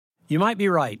You might be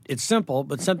right. It's simple,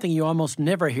 but something you almost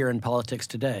never hear in politics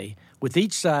today, with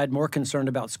each side more concerned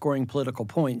about scoring political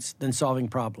points than solving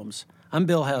problems. I'm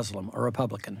Bill Haslam, a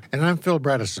Republican. And I'm Phil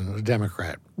Bredesen, a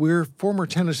Democrat. We're former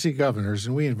Tennessee governors,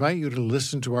 and we invite you to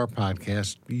listen to our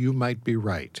podcast, You Might Be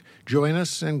Right. Join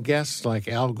us and guests like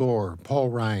Al Gore, Paul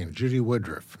Ryan, Judy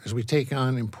Woodruff, as we take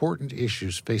on important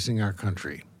issues facing our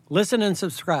country. Listen and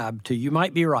subscribe to You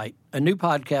Might Be Right, a new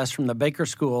podcast from the Baker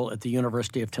School at the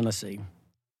University of Tennessee.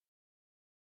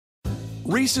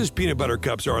 Reese's peanut butter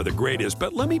cups are the greatest,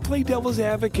 but let me play devil's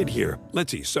advocate here.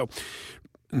 Let's see. So,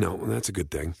 no, that's a good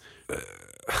thing.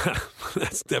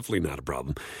 That's definitely not a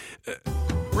problem.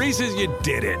 Reese's, you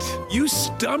did it. You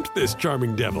stumped this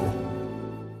charming devil.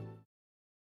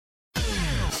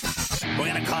 We're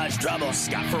going to cause trouble.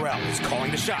 Scott Farrell is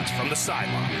calling the shots from the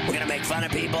sideline. We're going to make fun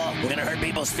of people. We're going to hurt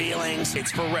people's feelings.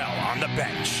 It's Farrell on the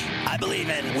bench. I believe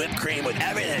in whipped cream with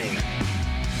everything.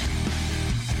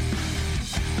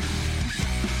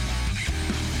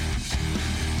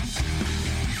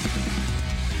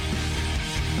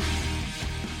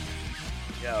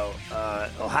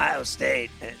 Ohio State,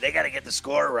 they got to get the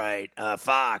score right.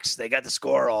 Fox, they got the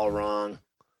score all wrong.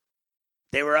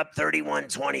 They were up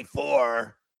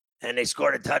 31-24, and they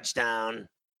scored a touchdown.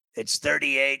 It's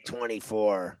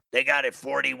 38-24. They got it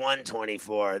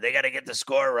 41-24. They got to get the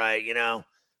score right, you know.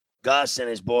 Gus and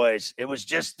his boys. It was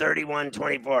just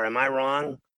 31-24. Am I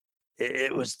wrong?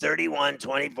 It was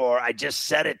 31-24. I just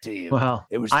said it to you. Well,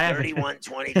 it was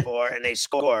 31-24, and they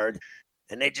scored,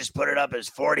 and they just put it up as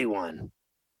 41.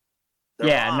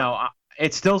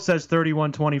 It still says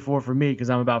 31-24 for me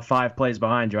because I'm about 5 plays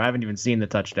behind you. I haven't even seen the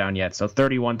touchdown yet, so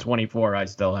 31-24 I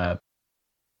still have.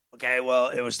 Okay, well,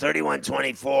 it was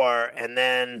 31-24, and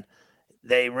then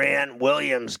they ran.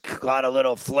 Williams caught a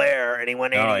little flare, and he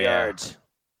went 80 yards.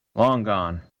 Long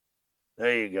gone.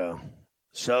 There you go.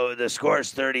 So the score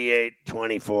is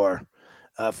 38-24.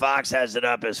 Fox has it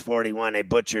up as 41. They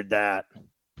butchered that.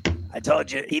 I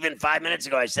told you, even 5 minutes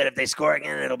ago, I said if they score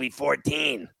again, it'll be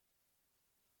 14.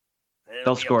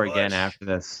 They'll score again after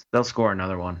this. They'll score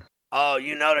another one. Oh,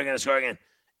 you know they're going to score again.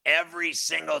 Every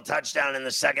single touchdown in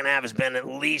the second half has been at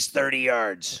least 30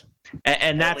 yards.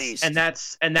 And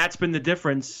that's been the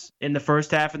difference in the first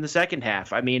half and the second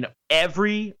half. I mean,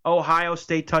 every Ohio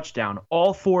State touchdown,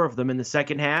 all 4 of them in the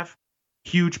second half,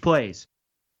 huge plays.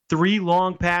 3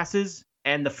 long passes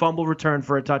and the fumble return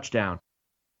for a touchdown.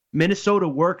 Minnesota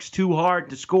works too hard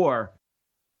to score.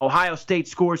 Ohio State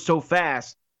scores so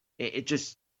fast, it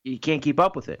just you can't keep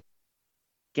up with it.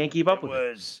 Can't keep up with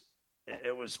it.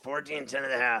 It was 14-10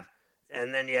 and a half.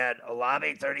 And then you had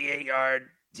Olave 38-yard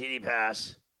TD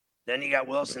pass. Then you got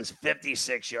Wilson's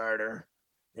 56-yarder.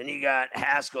 Then you got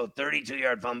Haskell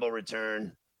 32-yard fumble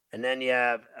return. And then you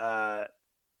have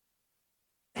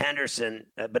Henderson.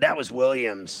 But that was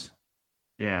Williams.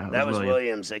 Yeah, that was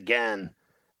Williams again.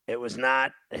 It was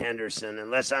not Henderson,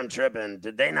 unless I'm tripping.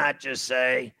 Did they not just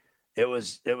say it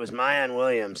was Mayan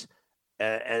Williams?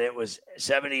 And it was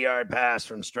 70-yard pass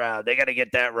from Stroud. They got to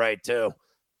get that right, too.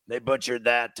 They butchered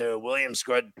that, too. Williams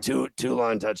scored two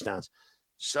long touchdowns.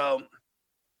 So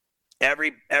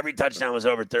every touchdown was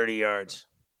over 30 yards,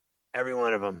 every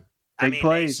one of them. Big They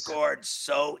plays. scored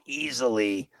so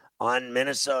easily on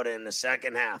Minnesota in the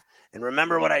second half. And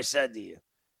remember what I said to you.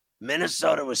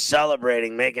 Minnesota was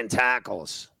celebrating making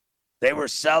tackles. They were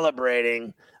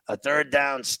celebrating a third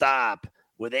down stop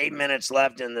with 8 minutes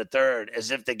left in the third,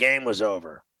 as if the game was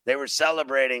over. They were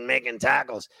celebrating making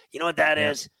tackles. You know what that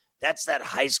is? That's that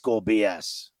high school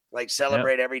BS. Like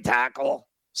celebrate every tackle,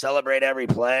 celebrate every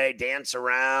play, dance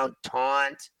around,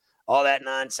 taunt, all that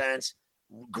nonsense.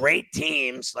 Great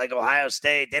teams like Ohio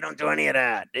State, they don't do any of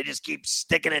that. They just keep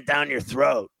sticking it down your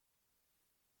throat.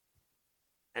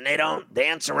 And they don't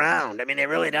dance around. I mean, they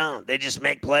really don't. They just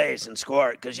make plays and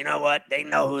score because you know what? They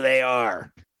know who they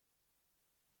are.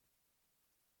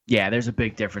 Yeah, there's a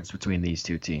big difference between these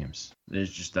two teams.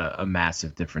 There's just a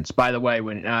massive difference. By the way,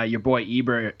 when your boy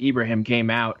Ibrahim came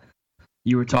out,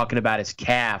 you were talking about his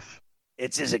calf.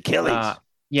 It's his Achilles.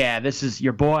 This is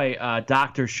your boy,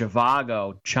 Dr.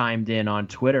 Zhivago, chimed in on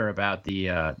Twitter about the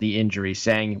injury,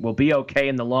 saying, we'll be okay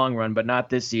in the long run, but not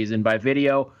this season. By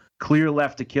video, clear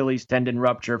left Achilles tendon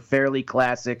rupture, fairly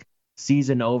classic,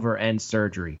 season over and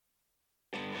surgery.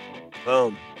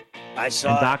 Boom. I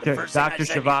saw Dr.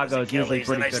 Zhivago is usually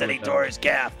pretty good. And I said he tore his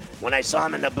calf. When I saw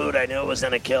him in the boot, I knew it was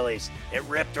an Achilles. It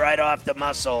ripped right off the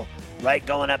muscle, right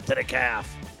going up to the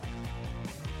calf.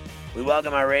 We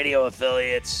welcome our radio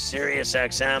affiliates, Sirius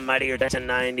XM, Mightier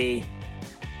 1090,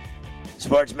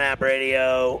 Sports Map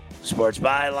Radio, Sports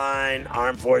Byline,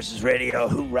 Armed Forces Radio,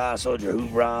 hoorah, soldier,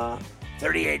 hoorah.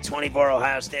 38-24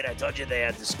 Ohio State. I told you they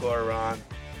had the score wrong.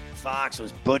 Fox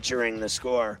was butchering the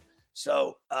score.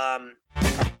 So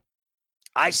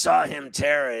I saw him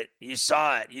tear it. You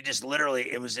saw it. You just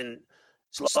literally, it was in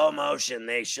slow motion.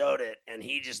 They showed it, and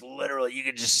he just literally, you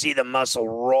could just see the muscle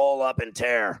roll up and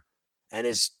tear. And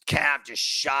his calf just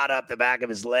shot up the back of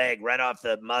his leg right off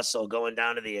the muscle going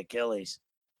down to the Achilles.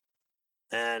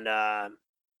 And,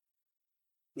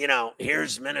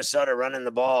 here's Minnesota running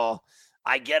the ball.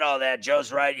 I get all that.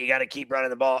 Joe's right. You got to keep running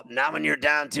the ball. Not when you're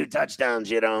down 2 touchdowns,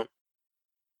 you don't.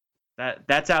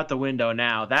 That's out the window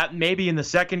now. That maybe in the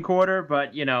second quarter,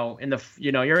 but you're in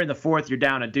the fourth, you're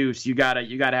down a deuce. You gotta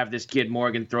have this kid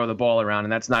Morgan throw the ball around,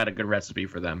 and that's not a good recipe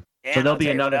for them. And so there'll be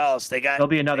another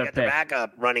pick. The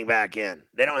backup running back in.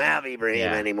 They don't have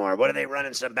Ibrahim anymore. What are they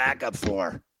running some backup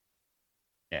for?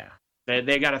 Yeah,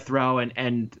 they got to throw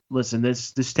and listen.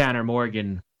 This Tanner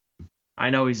Morgan,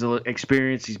 I know he's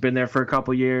experienced. He's been there for a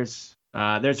couple years.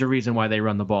 There's a reason why they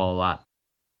run the ball a lot.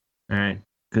 All right.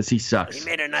 Because he sucks. He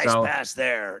made a nice pass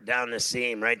there down the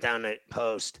seam, right down the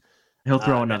post. He'll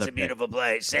throw another. That's a beautiful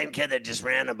play. Same kid that just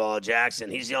ran the ball, Jackson.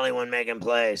 He's the only one making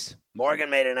plays. Morgan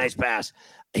made a nice pass.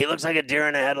 He looks like a deer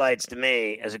in the headlights to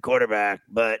me as a quarterback,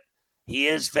 but he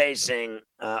is facing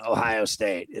Ohio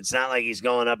State. It's not like he's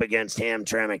going up against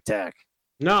Hamtramck Tech.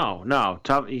 No.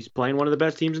 Tough. He's playing one of the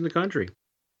best teams in the country.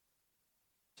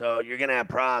 So you're going to have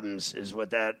problems is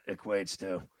what that equates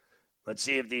to. Let's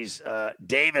see if these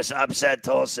Davis upset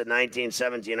Tulsa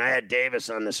 19-17. I had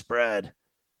Davis on the spread.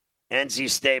 NC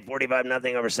State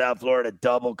 45-0 over South Florida.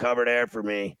 Double covered air for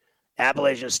me.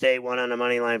 Appalachian State won on the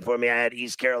money line for me. I had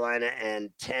East Carolina and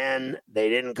 10. They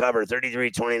didn't cover.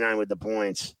 33-29 with the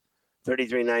points.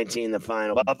 33-19 the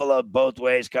final. Buffalo both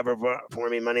ways covered for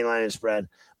me. Money line and spread.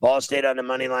 Ball State on the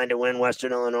money line to win.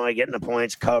 Western Illinois getting the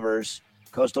points. Covers.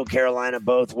 Coastal Carolina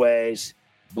both ways.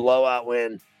 Blowout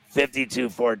win.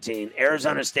 52-14.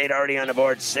 Arizona State already on the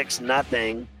board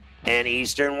 6-0. And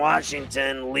Eastern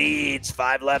Washington leads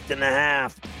 5 left in the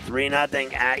half.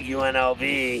 3-0 at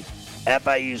UNLV.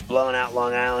 FIU's blowing out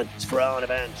Long Island. It's Ferrell on the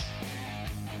bench.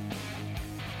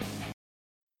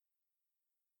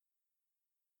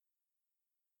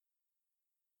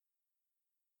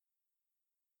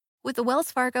 With the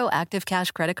Wells Fargo Active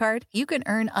Cash Credit Card, you can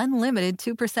earn unlimited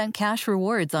 2% cash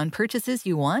rewards on purchases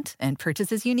you want and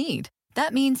purchases you need.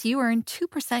 That means you earn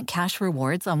 2% cash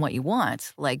rewards on what you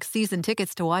want, like season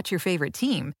tickets to watch your favorite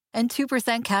team, and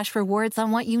 2% cash rewards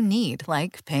on what you need,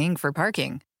 like paying for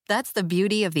parking. That's the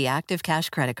beauty of the Active Cash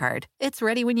Credit Card. It's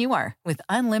ready when you are, with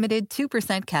unlimited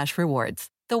 2% cash rewards.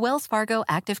 The Wells Fargo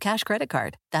Active Cash Credit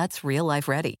Card. That's real life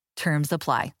ready. Terms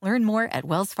apply. Learn more at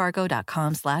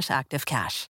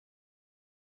wellsfargo.com/activecash.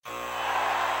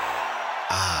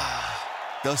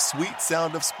 The sweet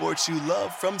sound of sports you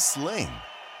love from Sling.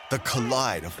 The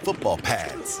collide of football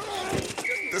pads.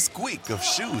 The squeak of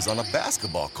shoes on a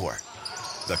basketball court.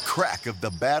 The crack of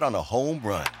the bat on a home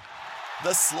run.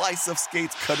 The slice of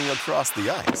skates cutting across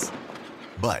the ice.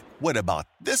 But what about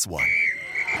this one?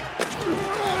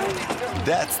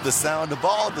 That's the sound of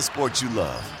all the sports you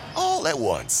love, all at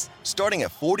once. Starting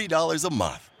at $40 a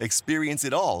month. Experience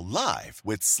it all live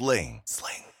with Sling.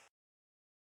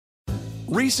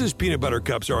 Reese's Peanut Butter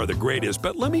Cups are the greatest,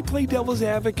 but let me play devil's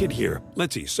advocate here.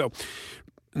 Let's see. So,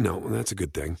 no, that's a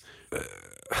good thing.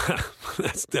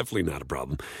 That's definitely not a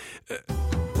problem.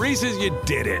 Reese's, you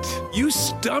did it. You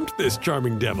stumped this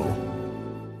charming devil.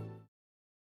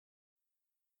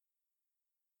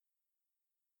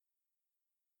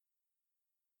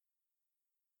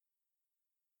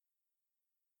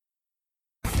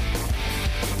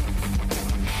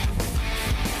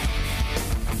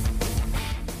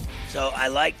 So I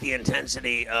like the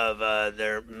intensity of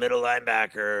their middle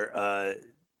linebacker,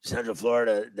 Central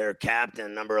Florida, their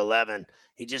captain, number 11.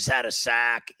 He just had a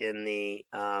sack in the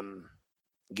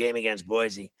game against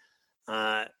Boise,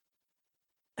 and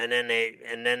then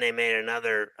they made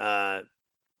another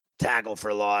tackle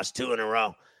for loss, 2 in a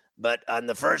row. But on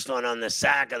the first one, on the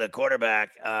sack of the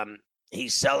quarterback, he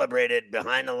celebrated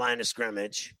behind the line of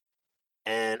scrimmage.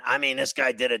 And I mean, this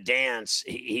guy did a dance.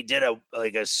 He did a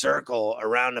circle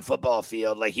around the football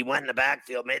field. Like he went in the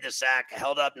backfield, made the sack,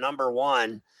 held up number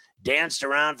 1, danced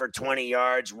around for 20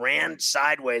 yards, ran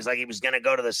sideways like he was going to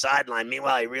go to the sideline.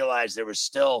 Meanwhile, he realized there was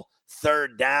still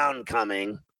 3rd down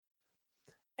coming.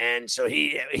 And so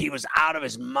he was out of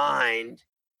his mind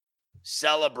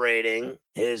celebrating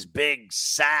his big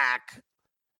sack.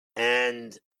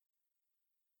 And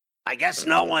I guess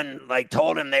no one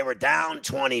told him they were down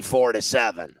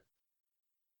 24-7.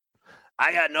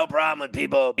 I got no problem with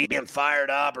people being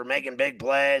fired up or making big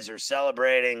plays or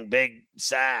celebrating big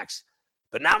sacks.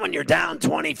 But not when you're down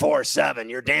 24-7.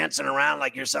 You're dancing around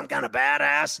like you're some kind of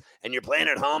badass, and you're playing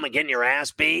at home and getting your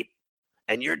ass beat,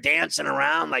 and you're dancing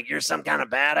around like you're some kind of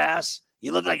badass.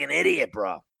 You look like an idiot,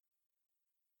 bro.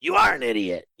 You are an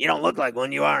idiot. You don't look like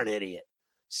one. You are an idiot.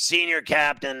 Senior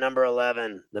captain, number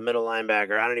 11, the middle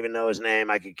linebacker. I don't even know his name.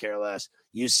 I could care less.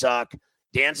 You suck.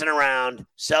 Dancing around,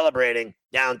 celebrating,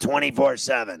 down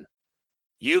 24-7.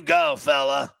 You go,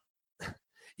 fella.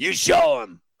 You show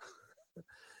him.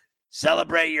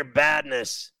 Celebrate your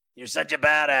badness. You're such a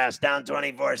badass, down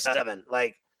 24-7.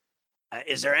 Like,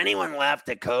 is there anyone left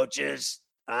that coaches,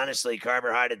 honestly,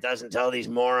 Carver High, that doesn't tell these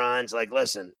morons, like,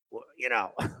 listen, you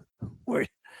know,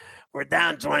 we're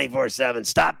down 24-7.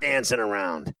 Stop dancing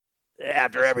around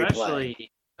after every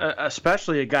play.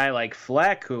 Especially a guy like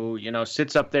Fleck, who, you know,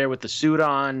 sits up there with the suit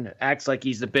on, acts like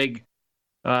he's the big,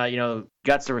 you know,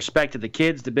 got the respect of the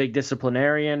kids, the big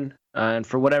disciplinarian, and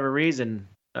for whatever reason,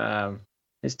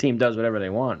 his team does whatever they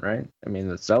want, right? I mean,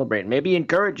 let's celebrate. Maybe he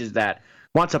encourages that.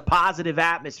 Wants a positive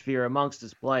atmosphere amongst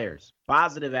his players.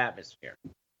 Positive atmosphere.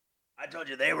 I told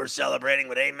you they were celebrating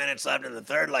with 8 minutes left in the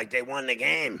third like they won the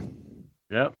game.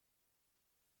 Yep.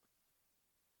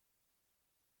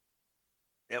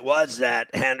 It was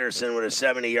that Henderson with a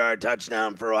 70-yard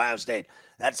touchdown for Ohio State.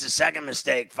 That's the second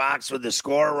mistake. Fox with the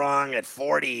score wrong at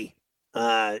 40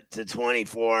 to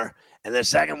 24. And the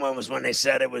second one was when they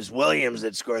said it was Williams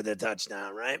that scored the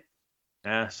touchdown, right?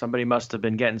 Yeah, somebody must have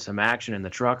been getting some action in the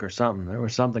truck or something. There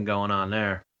was something going on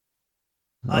there.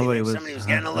 Somebody was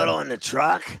getting a little in the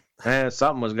truck? Yeah,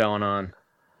 something was going on.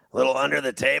 A little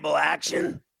under-the-table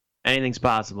action? Anything's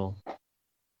possible.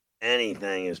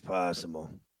 Anything is possible.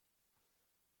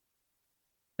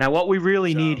 Now, what we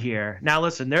really need here. Now,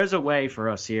 listen, there's a way for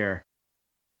us here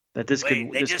that this could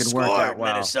work out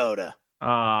well. Minnesota.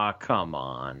 Ah, come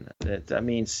on. I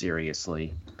mean,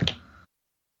 seriously.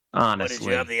 Honestly. What,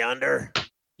 did you have the under?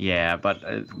 Yeah, but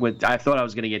I thought I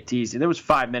was going to get teased. There was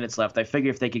 5 minutes left. I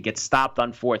figured if they could get stopped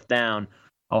on fourth down,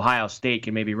 Ohio State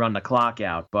could maybe run the clock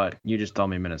out. But you just told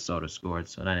me Minnesota scored,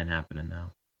 so that ain't happening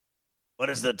now. What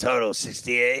is the total,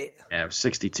 68? Yeah,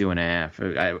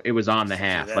 62.5. It was on the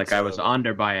half. Like, I was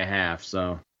under by a half,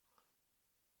 so.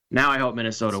 Now I hope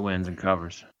Minnesota wins and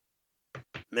covers.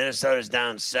 Minnesota's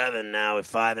down 7 now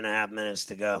with 5.5 minutes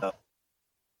to go.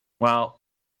 Well,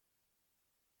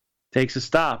 takes a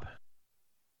stop.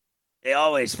 They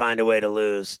always find a way to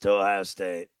lose to Ohio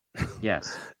State.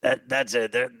 Yes. That's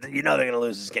it. You know they're going to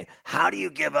lose this game. How do you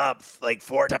give up like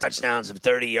 4 touchdowns of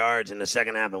 30 yards in the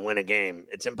second half and win a game?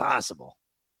 It's impossible,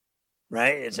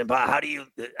 right? It's impossible.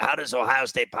 How does Ohio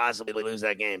State possibly lose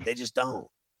that game? They just don't.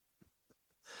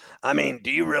 I mean,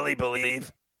 do you really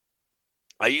believe?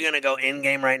 Are you going to go in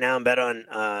game right now and bet on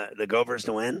the Gophers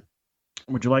to win?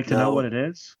 Would you like to know what it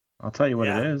is? I'll tell you what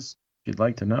it is. If you'd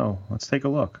like to know, let's take a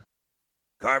look.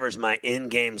 Carver's my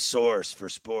in-game source for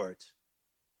sports.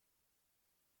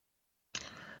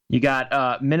 You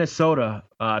got Minnesota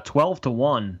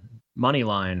 12-1 money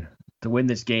line to win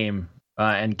this game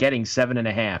and getting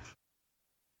 7.5.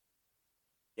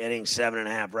 Getting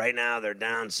 7.5. Right now they're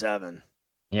down 7.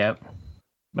 Yep.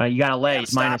 You got to lay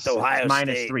minus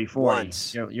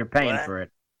 340. You're paying for it.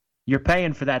 You're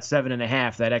paying for that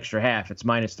 7.5, that extra half. It's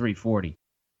minus 340.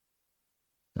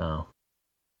 No.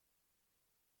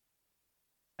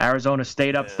 Arizona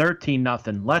State up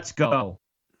 13-0. Let's go.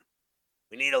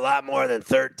 We need a lot more than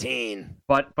 13.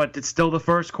 But it's still the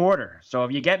first quarter. So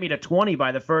if you get me to 20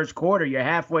 by the first quarter, you're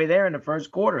halfway there in the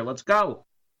first quarter. Let's go.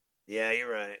 Yeah,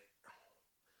 you're right.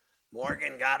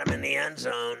 Morgan got him in the end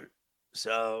zone.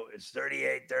 So it's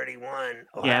 38-31.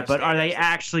 Yeah, but are they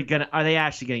actually gonna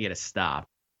get a stop?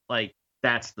 Like,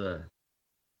 that's the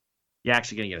you're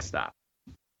actually gonna get a stop.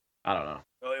 I don't know.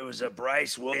 So it was a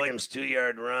Bryce Williams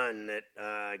 2-yard run that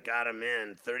got him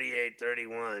in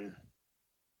 38-31.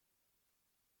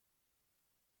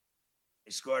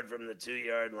 He scored from the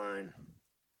 2-yard line.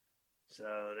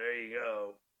 So there you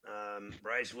go.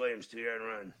 Bryce Williams 2-yard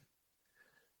run.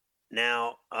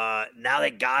 Now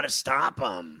they got to stop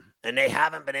him. And they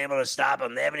haven't been able to stop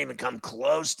him. They haven't even come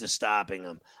close to stopping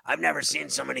him. I've never seen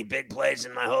so many big plays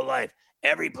in my whole life.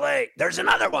 Every play. There's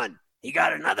another one. He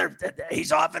got another.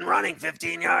 He's off and running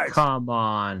 15 yards. Come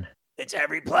on. It's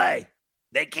every play.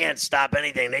 They can't stop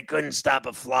anything. They couldn't stop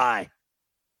a fly.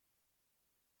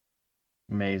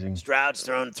 Amazing. Stroud's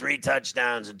thrown 3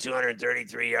 touchdowns and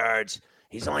 233 yards.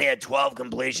 He's only had 12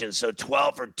 completions, so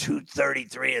 12 for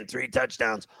 233 and 3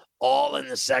 touchdowns, all in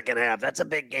the second half. That's a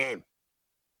big game.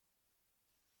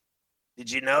 Did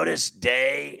you notice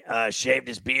Day shaved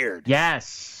his beard?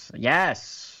 Yes.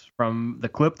 From the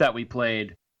clip that we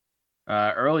played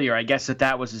earlier, I guess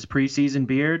that was his preseason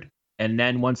beard. And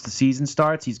then once the season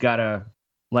starts, he's got to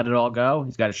Let it all go?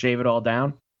 He's got to shave it all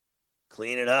down?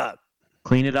 Clean it up.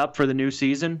 Clean it up for the new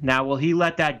season? Now, will he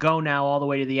let that go now all the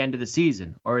way to the end of the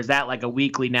season? Or is that like a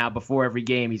weekly now before every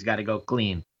game he's got to go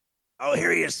clean? Oh,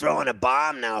 here he is throwing a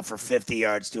bomb now for 50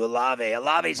 yards to Olave.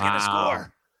 Olave's going to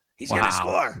score. He's going to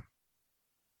score.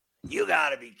 You got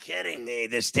to be kidding me.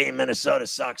 This team, Minnesota,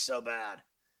 sucks so bad.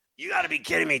 You got to be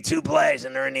kidding me. 2 plays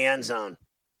and they're in the end zone.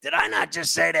 Did I not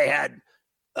just say they had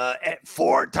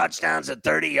 4 touchdowns at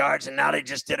 30 yards and now they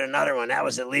just did another one? That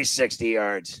was at least 60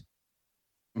 yards.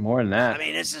 More than that. I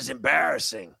mean, this is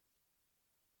embarrassing.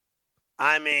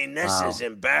 This is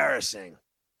embarrassing.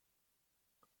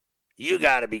 You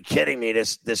got to be kidding me.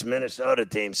 This Minnesota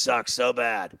team sucks so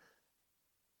bad.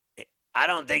 I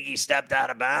don't think he stepped out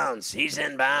of bounds. He's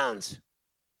in bounds.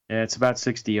 Yeah, it's about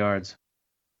 60 yards.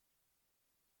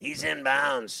 He's in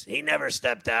bounds. He never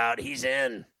stepped out. He's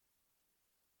in.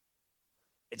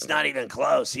 It's not even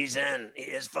close. He's in.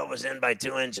 His foot was in by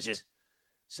 2 inches.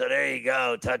 So there you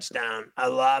go. Touchdown.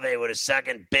 Olave with a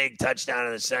second big touchdown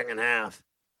in the second half.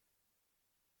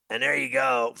 And there you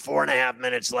go. 4.5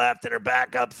 minutes left, and they're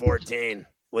back up 14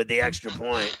 with the extra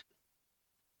point.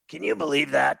 Can you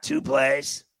believe that? 2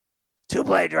 plays?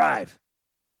 2-play drive.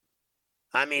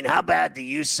 I mean, how bad do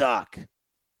you suck?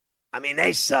 I mean,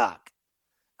 they suck.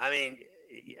 I mean,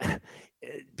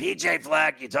 PJ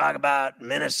Fleck, you talk about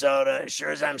Minnesota.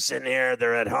 Sure as I'm sitting here,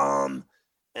 they're at home,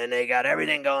 and they got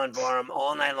everything going for them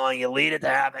all night long. You lead it to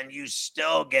half, and you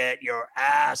still get your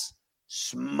ass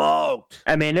smoked.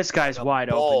 I mean, this guy's wide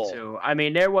open, too. I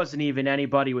mean, there wasn't even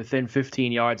anybody within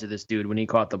 15 yards of this dude when he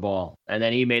caught the ball. And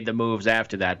then he made the moves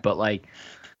after that. But, like,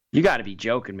 you got to be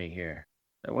joking me here.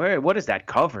 What is that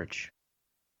coverage?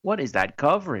 What is that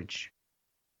coverage?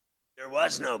 There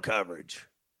was no coverage.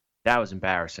 That was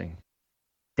embarrassing.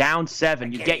 Down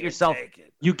 7. You get yourself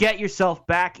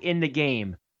back in the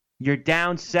game. You're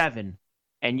down 7,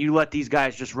 and you let these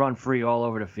guys just run free all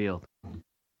over the field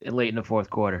late in the fourth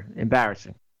quarter.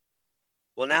 Embarrassing.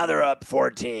 Well, now they're up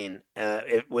 14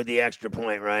 with the extra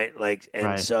point, right?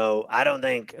 So I don't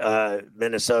think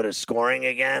Minnesota's scoring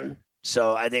again.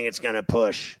 So I think it's going to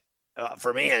push,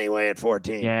 for me anyway, at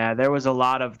 14. Yeah, there was a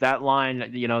lot of that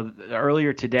line,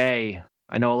 earlier today.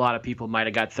 I know a lot of people might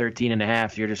have got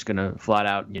 13.5. You're just going to flat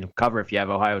out, cover if you have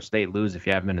Ohio State, lose if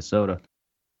you have Minnesota.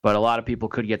 But a lot of people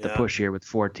could get the push here with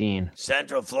 14.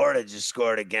 Central Florida just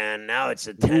scored again. Now it's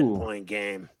a 10-point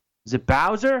game. Is it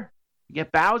Bowser? You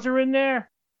get Bowser in there?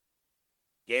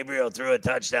 Gabriel threw a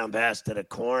touchdown pass to the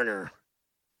corner.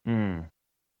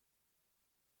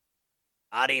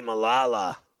 Adi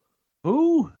Malala.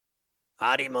 Who?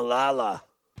 Adi Malala.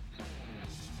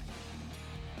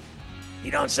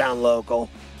 You don't sound local.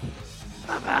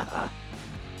 Some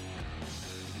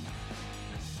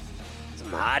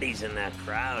hotties in that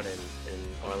crowd in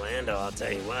Orlando, I'll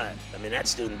tell you what. I mean, that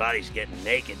student body's getting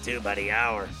naked, too, by the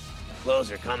hour.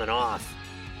 Clothes are coming off.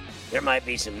 There might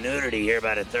be some nudity here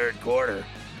by the third quarter.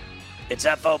 It's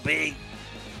FOB.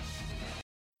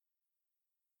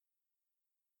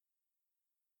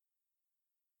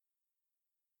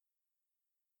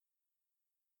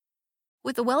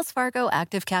 With the Wells Fargo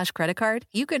Active Cash Credit Card,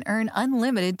 you can earn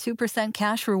unlimited 2%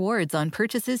 cash rewards on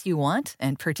purchases you want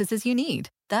and purchases you need.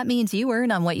 That means you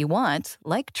earn on what you want,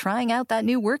 like trying out that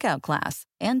new workout class,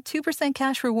 and 2%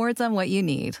 cash rewards on what you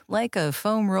need, like a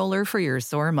foam roller for your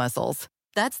sore muscles.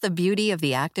 That's the beauty of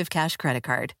the Active Cash Credit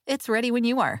Card. It's ready when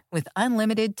you are, with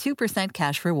unlimited 2%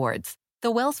 cash rewards.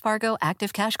 The Wells Fargo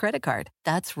Active Cash Credit Card.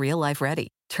 That's real life ready.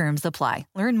 Terms apply.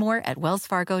 Learn more at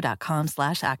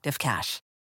wellsfargo.com/activecash.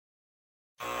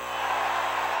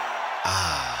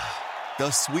 The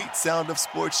sweet sound of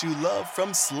sports you love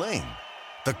from Sling.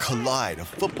 The collide of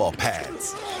football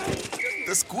pads.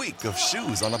 The squeak of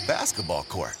shoes on a basketball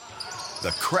court.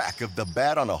 The crack of the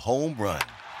bat on a home run.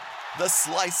 The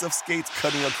slice of skates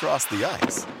cutting across the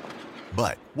ice.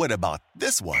 But what about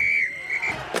this one?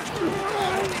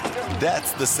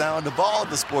 That's the sound of all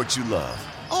the sports you love,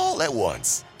 all at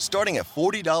once. Starting at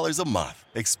 $40 a month.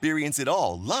 Experience it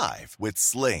all live with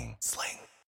Sling.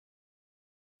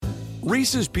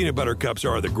 Reese's peanut butter cups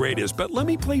are the greatest, but let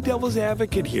me play devil's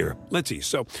advocate here. Let's see.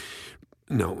 So,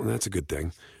 no, that's a good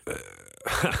thing.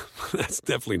 That's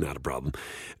definitely not a problem.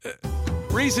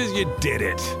 Reese's, you did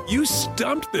it. You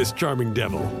stumped this charming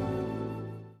devil.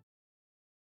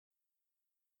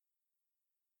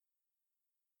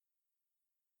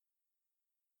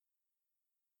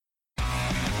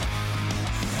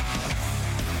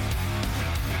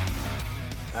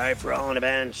 All right, for all on the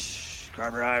bench.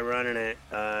 Carver High running it.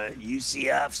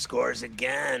 UCF scores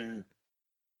again.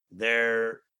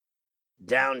 They're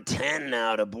down 10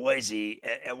 now to Boise.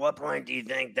 At what point do you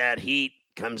think that heat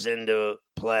comes into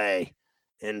play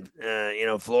in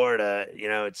Florida.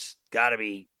 It's got to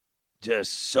be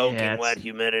just soaking wet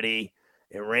humidity.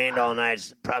 It rained all night.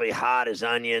 It's probably hot as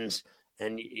onions,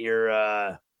 and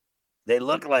they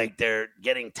look like they're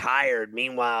getting tired.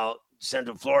 Meanwhile,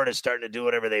 Central Florida's starting to do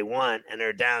whatever they want, and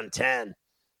they're down 10.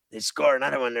 They score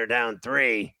another one. They're down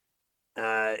 3.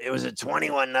 It was a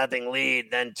 21-0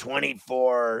 lead, then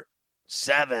 24-7,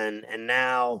 and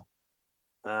now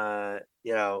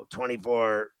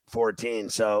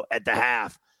 24-14. So at the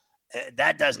half,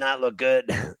 that does not look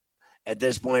good at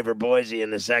this point for Boise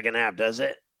in the second half, does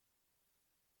it?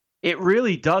 It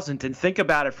really doesn't. And think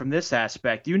about it from this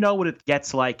aspect. You know what it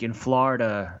gets like in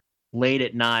Florida late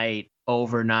at night,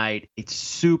 overnight. It's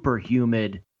super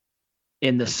humid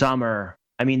in the summer.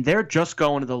 I mean, they're just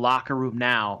going to the locker room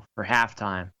now for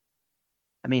halftime.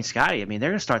 I mean, Scotty, they're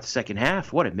going to start the second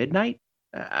half. What, at midnight?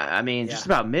 Just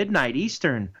about midnight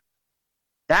Eastern.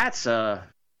 That's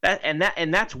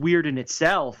that's weird in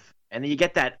itself. And then you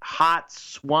get that hot,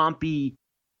 swampy,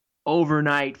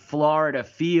 overnight Florida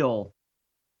feel.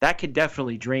 That could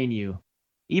definitely drain you.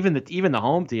 Even the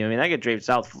home team. That could drain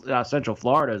Central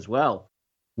Florida as well.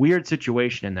 Weird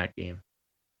situation in that game.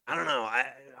 I don't know.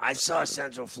 I saw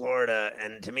Central Florida,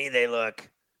 and to me they look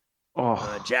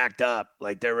jacked up,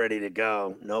 like they're ready to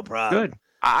go. No problem. Good.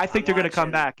 I think they're going to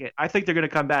come back. I think they're going to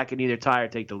come back and either tie or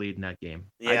take the lead in that game.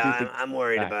 Yeah, I'm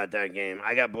worried about that game.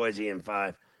 I got Boise in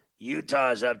 5.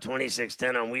 Utah is up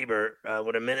 26-10 on Weber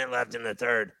with a minute left in the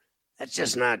third. That's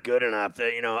just not good enough.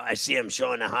 I see them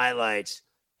showing the highlights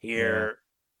here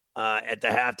at the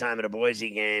halftime of the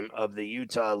Boise game of the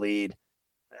Utah lead.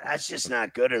 That's just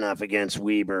not good enough against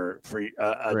Weber for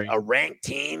a ranked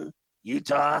team,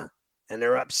 Utah, and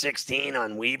they're up 16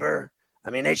 on Weber.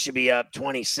 They should be up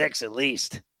 26 at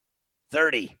least,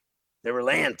 30. They were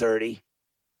laying 30.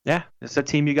 Yeah, it's a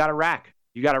team you got to rack.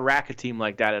 You got to rack a team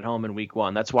like that at home in week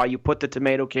 1. That's why you put the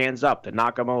tomato cans up to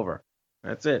knock them over.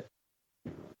 That's it.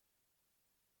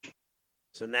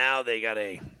 So now they got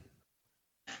a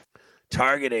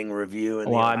targeting review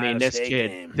in the Ohio State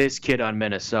game. This kid on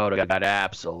Minnesota got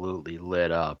absolutely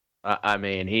lit up.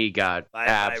 He got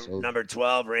by number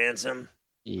 12 Ransom.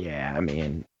 Yeah,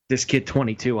 this kid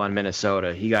 22 on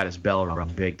Minnesota, he got his bell rung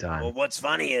big time. Well, what's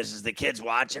funny is the kid's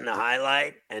watching the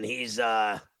highlight and he's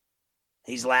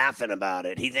laughing about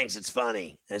it. He thinks it's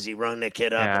funny as he rung the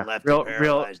kid up and left him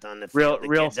paralyzed on the field.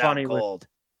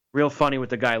 Real funny with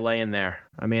the guy laying there.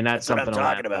 That's something what I'm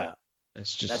talking about.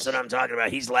 That's what I'm talking about.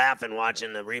 He's laughing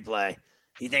watching the replay.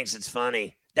 He thinks it's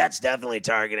funny. That's definitely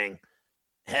targeting.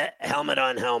 Helmet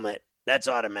on helmet. That's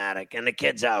automatic. And the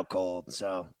kid's out cold.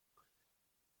 So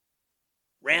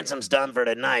Ransom's done for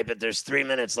tonight, but there's 3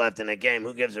 minutes left in the game.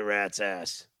 Who gives a rat's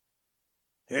ass?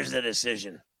 Here's the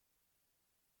decision.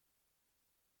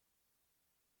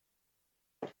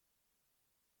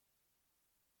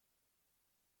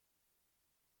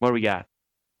 What do we got?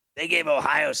 They gave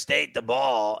Ohio State the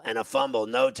ball and a fumble,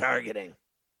 no targeting.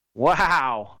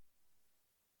 Wow.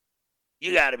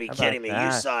 You got to be kidding me.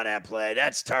 You saw that play.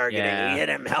 That's targeting. Yeah. We hit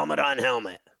him helmet on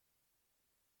helmet.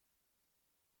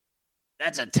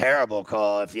 That's a terrible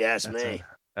call, if you ask me.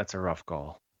 That's a rough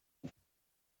call.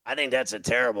 I think that's a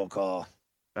terrible call.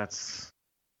 That's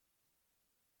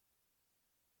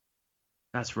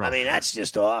rough. That's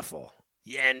just awful.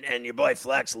 Yeah, and your boy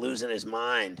Flex losing his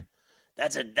mind.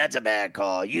 That's a bad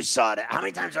call. You saw that. How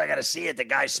many times do I got to see it? The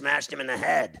guy smashed him in the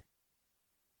head.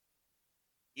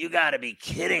 You got to be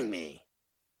kidding me.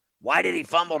 Why did he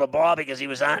fumble the ball? Because he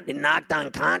was knocked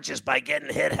unconscious by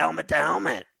getting hit helmet to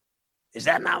helmet. Is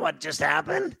that not what just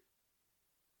happened?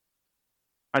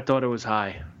 I thought it was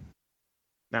high.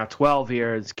 Now 12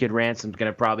 here, this kid Ransom's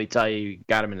going to probably tell you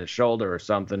got him in the shoulder or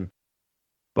something.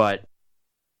 But,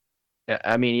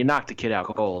 you knocked the kid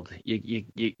out cold. You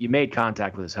made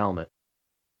contact with his helmet.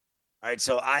 All right,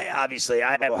 so I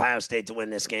had Ohio State to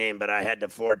win this game, but I had to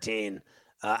 14.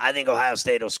 I think Ohio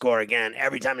State will score again.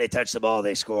 Every time they touch the ball,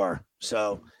 they score.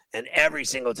 So, and every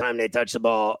single time they touch the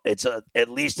ball, it's at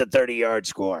least a 30-yard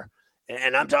score.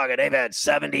 And I'm talking, they've had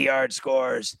 70-yard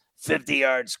scores,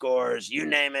 50-yard scores, you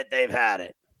name it, they've had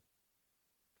it.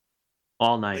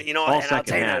 All night. But I'll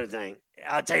tell you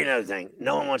another thing.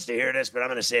 No one wants to hear this, but I'm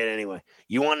going to say it anyway.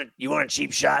 You want a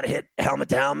cheap shot hit helmet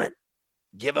to helmet?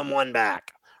 Give them one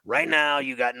back. Right now,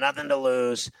 you got nothing to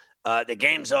lose. The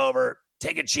game's over.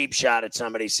 Take a cheap shot at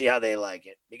somebody, see how they like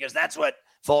it. Because that's what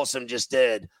Folsom just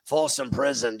did. Folsom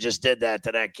Prison just did that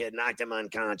to that kid, knocked him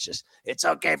unconscious. It's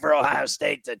okay for Ohio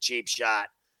State to cheap shot.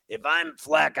 If I'm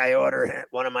Fleck, I order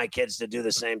one of my kids to do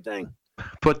the same thing.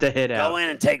 Put the hit out. Go in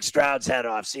and take Stroud's head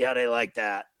off. See how they like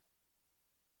that.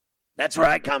 That's where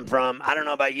I come from. I don't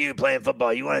know about you playing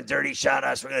football. You want to dirty shot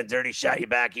us, we're going to dirty shot you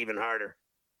back even harder.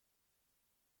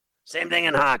 Same thing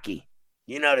in hockey.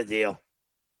 You know the deal.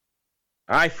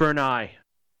 Eye for an eye.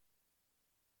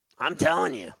 I'm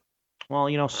telling you. Well,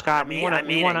 Scott, you're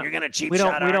going to cheap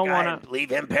shot our guy and leave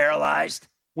him paralyzed?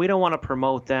 We don't want to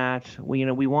promote that. We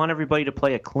want everybody to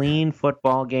play a clean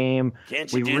football game.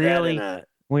 Can't you that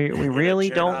we really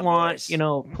don't want,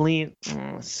 please,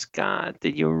 Scott,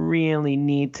 did you really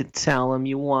need to tell him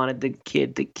you wanted the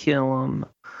kid to kill him?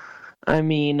 I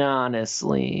mean,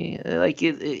 honestly, like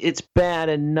it's bad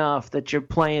enough that you're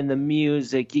playing the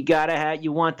music.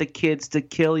 You want the kids to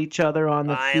kill each other on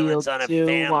the field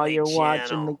too while you're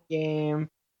watching the game.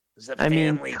 I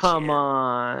mean, come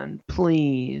on,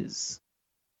 please.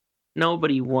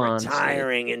 Nobody wants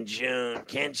retiring in June.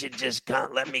 Can't you just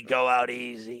let me go out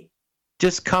easy?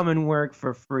 Just come and work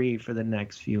for free for the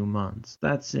next few months.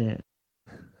 That's it.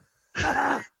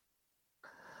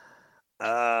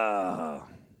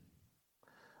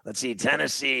 Let's see.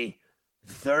 Tennessee,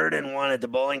 3rd and 1 at the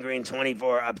Bowling Green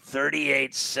 24, up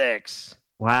 38-6.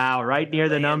 Wow, right near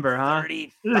the number, huh?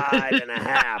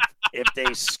 35.5. If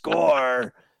they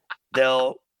score,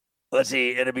 it'll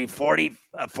be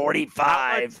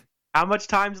 45. How much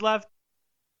time's left?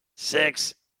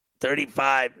 6,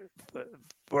 35,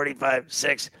 45,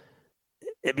 6.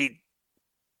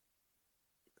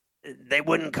 They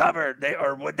wouldn't cover,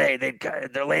 would they?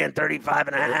 They're laying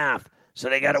 35.5. So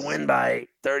they got to win by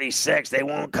 36. They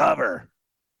won't cover.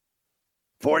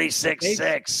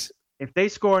 46-6. If they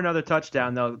score another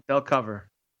touchdown, they'll cover.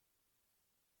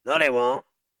 No, they won't.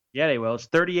 Yeah, they will. It's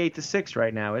 38-6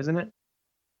 right now, isn't it?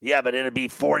 Yeah, but it'll be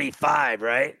 45,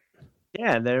 right?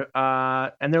 Yeah, they're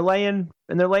laying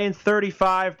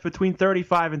 35, between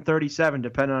 35 and 37,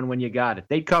 depending on when you got it.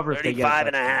 They'd cover if they get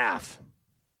 35.5.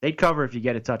 They'd cover if you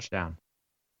get a touchdown.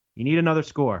 You need another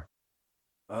score.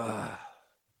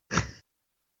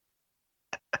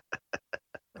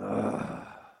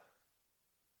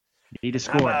 You need a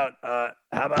score. How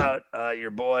about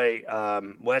your boy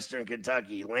Western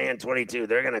Kentucky, laying 22?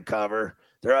 They're going to cover.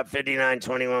 They're up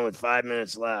 59-21 with 5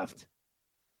 minutes left.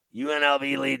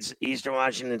 UNLV leads Eastern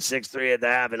Washington 6-3 at the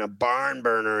half in a barn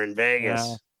burner in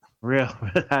Vegas.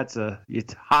 That's a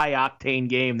high octane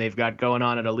game they've got going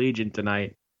on at Allegiant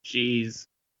tonight. Jeez.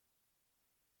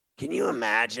 Can you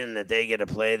imagine that they get to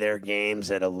play their games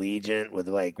at Allegiant with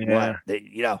what?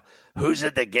 Who's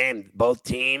at the game? Both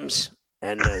teams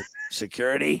and the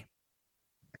security?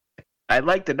 I'd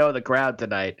like to know the crowd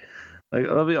tonight.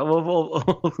 We'll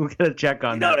get a check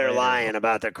on that. They're later. Lying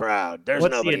about the crowd. There's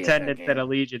What's nobody the attendance at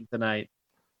Allegiant tonight?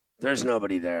 There's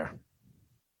nobody there.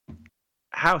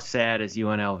 How sad is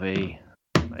UNLV?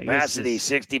 Capacity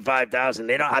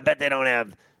 65,000. I bet they don't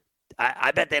have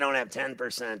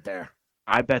 10% there.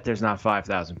 I bet there's not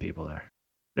 5,000 people there.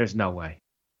 There's no way.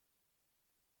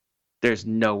 There's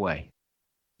no way.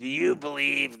 Do you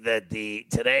believe that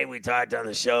today we talked on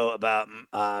the show about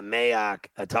Mayock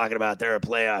talking about they're a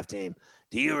playoff team?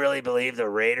 Do you really believe the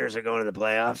Raiders are going to the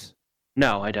playoffs?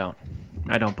 No, I don't.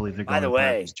 I don't believe they're going to the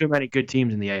playoffs. There's too many good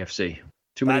teams in the AFC.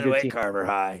 By the way, Carver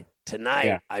High,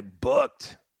 tonight I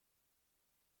booked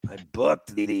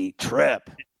the trip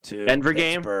to Denver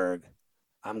Pittsburgh.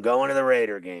 I'm going to the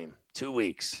Raider game. 2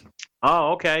 weeks.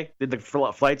 Oh, okay. Did the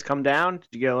flights come down? Did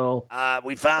you get a little?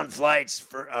 We found flights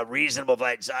for a reasonable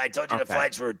flight. So I told you the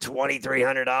flights were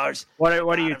 $2,300.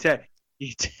 What do you take?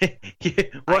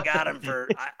 I got them for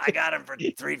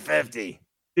 $350.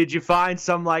 Did you find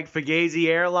some like Fugazi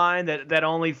airline that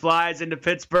only flies into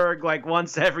Pittsburgh like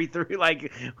once every 3?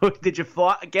 Like, did you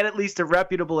get at least a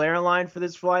reputable airline for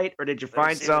this flight, or did you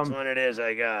find some? Which one it is?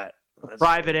 I got.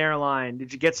 Private airline.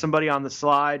 Did you get somebody on the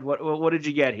slide? What did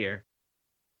you get here?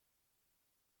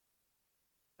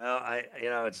 Well,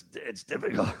 it's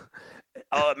difficult.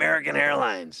 Oh, American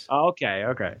Airlines. Oh, okay.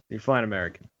 You're flying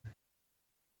American.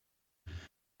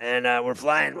 And we're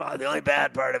flying. Well, the only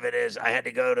bad part of it is I had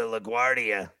to go to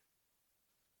LaGuardia.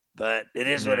 But it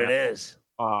is what it is.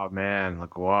 Oh, man,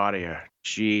 LaGuardia.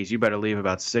 Jeez, you better leave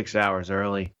about 6 hours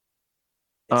early.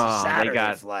 It's a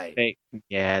Saturday flight.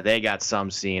 They got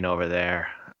some scene over there.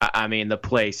 I mean, the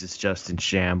place is just in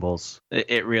shambles.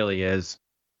 It really is.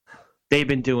 They've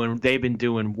been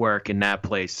doing work in that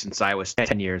place since I was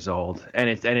 10 years old, and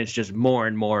it's just more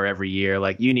and more every year.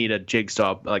 Like, you need a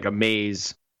jigsaw, like a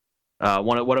maze.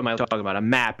 What am I talking about? A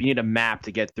map. You need a map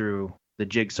to get through the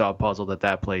jigsaw puzzle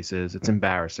that place is. It's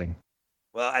embarrassing.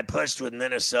 Well, I pushed with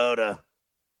Minnesota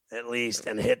at least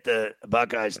and hit the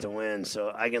Buckeyes to win,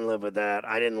 so I can live with that.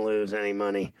 I didn't lose any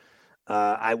money.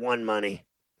 I won money,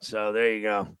 so there you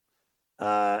go.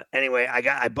 Anyway,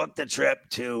 I booked the trip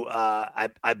to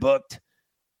I booked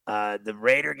the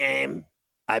Raider game.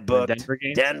 I booked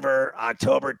Denver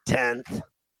October 10th.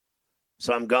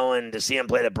 So I'm going to see him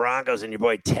play the Broncos and your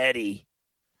boy Teddy.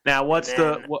 Now, what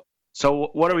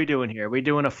are we doing here? Are we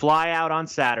doing a fly out on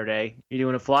Saturday? You're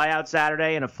doing a fly out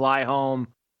Saturday and a fly home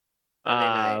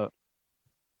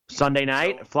Sunday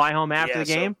night? So, fly home after the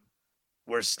game? So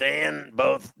we're staying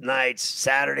both nights,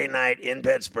 Saturday night in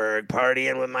Pittsburgh,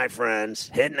 partying with my friends,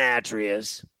 hitting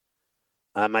Atria's,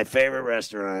 my favorite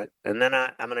restaurant. And then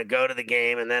I'm going to go to the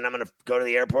game, and then I'm going to go to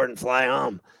the airport and fly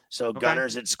home. So okay.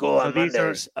 Gunners at school on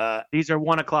Mondays. These are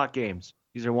 1 o'clock games.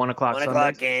 These are 1 o'clock 1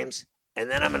 o'clock games.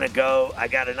 And then I'm going to go. I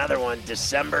got another one,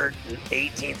 December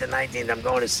 18th and 19th. I'm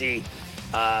going to see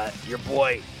your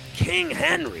boy King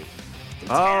Henry in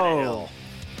Tannehill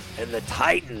and the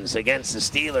Titans against the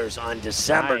Steelers on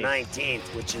December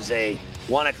 19th, which is a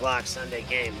 1 o'clock Sunday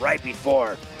game right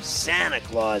before Santa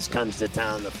Claus comes to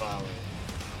town the following.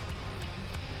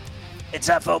 It's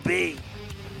FOB.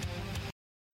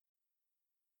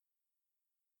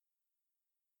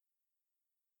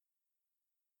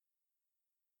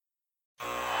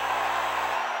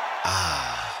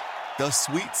 The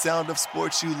sweet sound of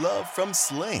sports you love from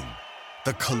Sling.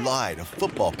 The collide of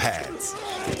football pads.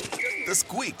 The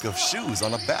squeak of shoes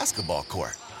on a basketball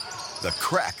court. The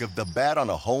crack of the bat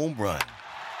on a home run.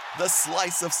 The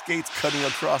slice of skates cutting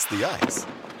across the ice.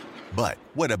 But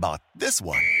what about this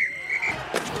one?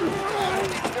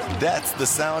 That's the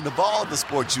sound of all the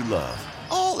sports you love,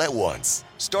 all at once.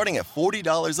 Starting at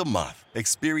 $40 a month.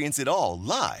 Experience it all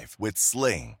live with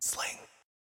Sling.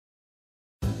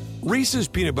 Reese's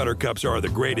Peanut Butter Cups are the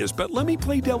greatest, but let me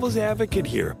play devil's advocate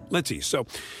here. Let's see. So,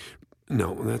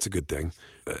 no, that's a good thing.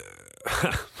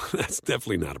 That's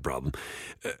definitely not a problem.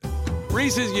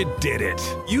 Reese's, you did it.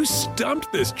 You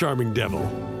stumped this charming devil.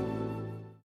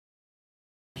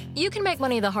 You can make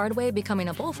money the hard way becoming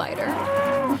a bullfighter,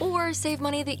 or save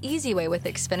money the easy way with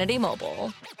Xfinity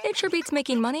Mobile. It sure beats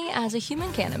making money as a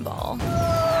human cannonball.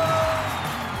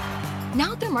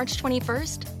 Now through March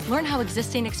 21st, learn how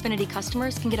existing Xfinity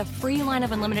customers can get a free line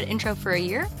of unlimited intro for a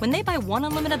year when they buy one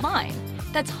unlimited line.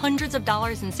 That's hundreds of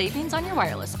dollars in savings on your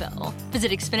wireless bill.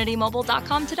 Visit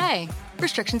XfinityMobile.com today.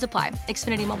 Restrictions apply.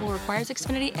 Xfinity Mobile requires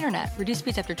Xfinity Internet. Reduced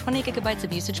speeds after 20 gigabytes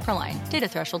of usage per line. Data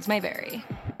thresholds may vary.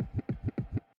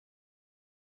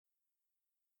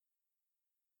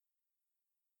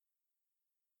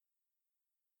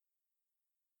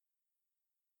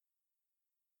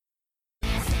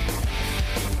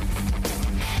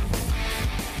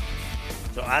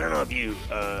 So I don't know if you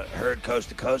heard Coast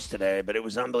to Coast today, but it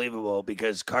was unbelievable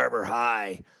because Carver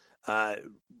High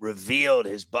revealed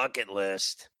his bucket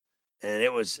list, and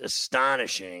it was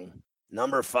astonishing.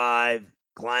 Number 5,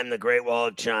 climb the Great Wall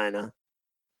of China.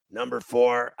 Number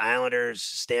 4, Islanders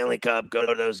Stanley Cup, go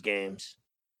to those games.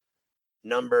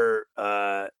 Number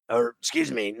 4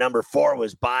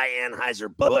 was buy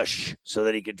Anheuser-Busch so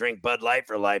that he could drink Bud Light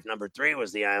for life. Number 3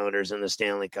 was the Islanders in the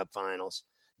Stanley Cup Finals.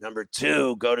 Number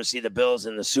 2, go to see the Bills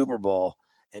in the Super Bowl.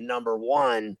 And number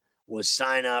 1 was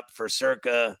sign up for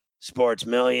Circa Sports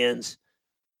Millions,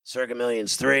 Circa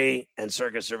Millions 3, and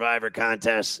Circa Survivor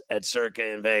contests at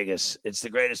Circa in Vegas. It's the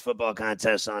greatest football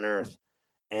contest on earth.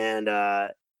 And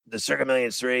the Circa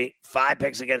Millions 3, 5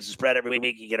 picks against the spread every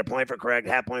week. You get a point for correct,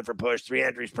 half point for push, 3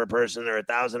 entries per person. They're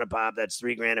 $1,000 a pop. That's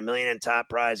 $3,000, $1 million in top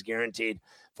prize guaranteed.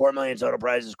 $4 million total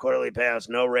prizes, quarterly payouts,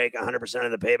 no rake. 100%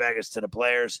 of the payback is to the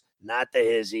players, not the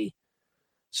hizzy.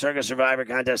 Circa Survivor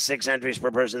contest, 6 entries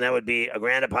per person. That would be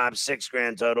 $1,000 a pop,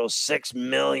 $6,000 total, $6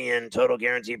 million total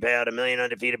guaranteed payout, $1 million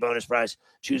undefeated bonus prize.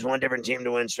 Choose one different team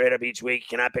to win straight up each week.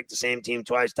 You cannot pick the same team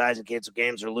twice. Ties and cancel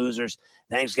games or losers.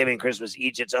 Thanksgiving, Christmas,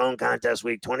 each its own contest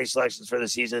week. 20 selections for the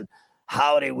season.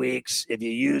 Holiday weeks. If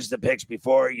you use the picks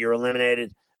before, you're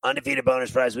eliminated. Undefeated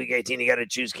bonus prize week 18. You got to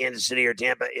choose Kansas City or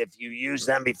Tampa. If you use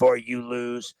them before, you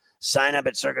lose. Sign up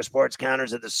at Circa Sports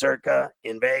Counters at the Circa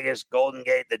in Vegas, Golden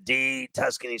Gate, the D,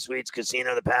 Tuscany Suites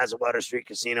Casino, the Pass at Water Street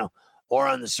Casino, or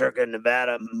on the Circa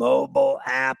Nevada mobile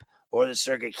app or the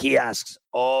Circa kiosks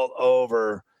all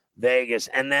over Vegas.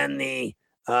 And then the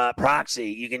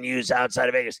proxy you can use outside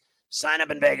of Vegas. Sign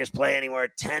up in Vegas, play anywhere,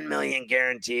 10 million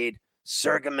guaranteed,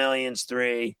 Circa Millions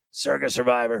 3, Circa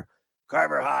Survivor.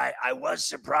 Carver High, I was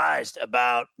surprised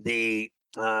about the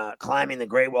climbing the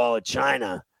Great Wall of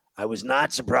China. I was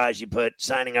not surprised you put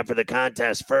signing up for the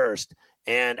contest first.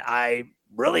 And I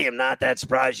really am not that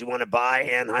surprised you want to buy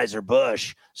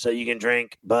Anheuser-Busch so you can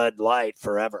drink Bud Light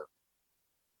forever.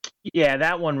 Yeah,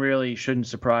 that one really shouldn't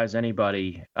surprise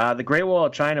anybody. The Great Wall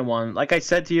of China one, like I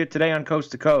said to you today on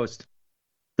Coast to Coast,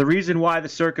 the reason why the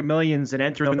Circa Millions and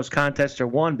entering those contests are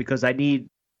won because I need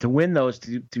to win those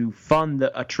to fund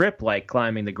a trip like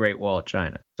climbing the Great Wall of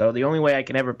China. So the only way I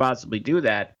can ever possibly do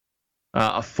that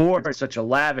afford such a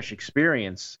lavish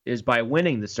experience is by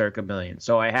winning the Circa Million.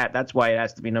 So that's why it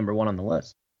has to be number one on the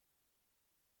list.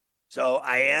 So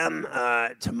I am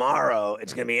tomorrow.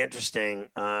 It's going to be interesting.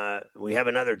 We have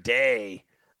another day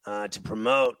to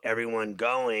promote everyone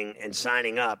going and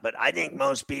signing up. But I think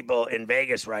most people in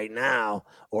Vegas right now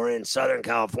or in Southern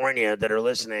California that are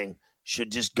listening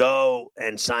should just go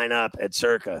and sign up at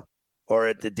Circa or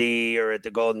at the D or at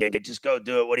the Golden Gate. Just go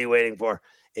do it. What are you waiting for?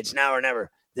 It's now or never.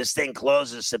 This thing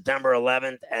closes September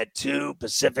 11th at 2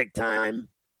 Pacific time.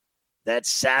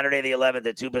 That's Saturday the 11th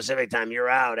at 2 Pacific time. You're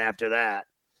out after that.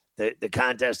 The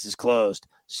contest is closed.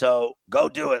 So go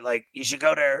do it. Like, you should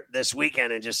go there this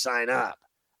weekend and just sign up.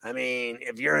 I mean,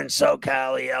 if you're in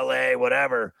SoCal, LA,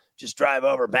 whatever, just drive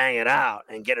over, bang it out,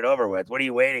 and get it over with. What are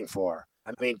you waiting for?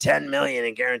 I mean, $10 million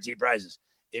in guaranteed prizes.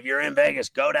 If you're in Vegas,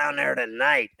 go down there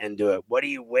tonight and do it. What are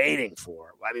you waiting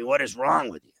for? I mean, what is wrong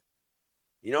with you?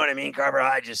 You know what I mean, Carver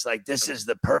High? Just like, this is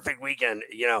the perfect weekend.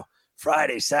 You know,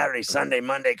 Friday, Saturday, Sunday,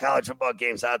 Monday, college football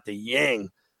games out the ying.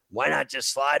 Why not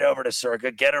just slide over to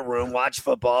Circa, get a room, watch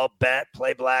football, bet,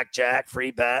 play blackjack,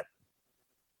 free bet,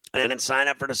 and then sign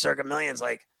up for the Circa Millions?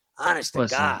 Like, honest to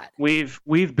God.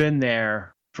 We've been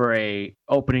there for a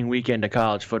opening weekend of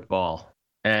college football,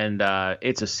 and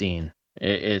it's a scene.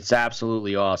 It's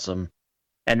absolutely awesome.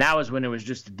 And that was when it was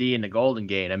just the D and the Golden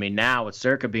Gate. I mean, now with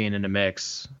Circa being in the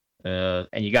mix, and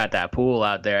you got that pool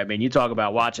out there. I mean, you talk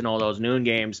about watching all those noon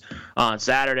games on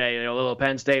Saturday, you know, little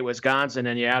Penn State, Wisconsin,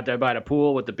 and you're out there by the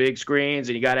pool with the big screens,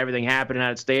 and you got everything happening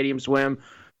at Stadium Swim.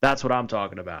 That's what I'm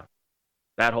talking about.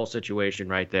 That whole situation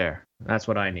right there. That's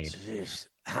what I need. Jeez.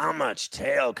 How much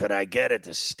tail could I get at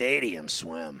the Stadium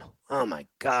Swim? Oh my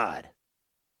God.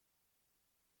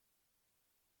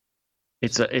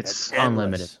 It's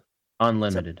unlimited.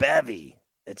 Unlimited.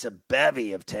 It's a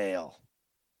bevy of tail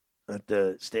at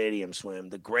the Stadium Swim.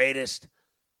 The greatest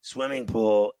swimming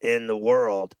pool in the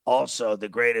world. Also the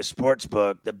greatest sports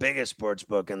book, the biggest sports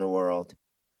book in the world.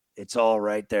 It's all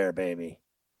right there, baby.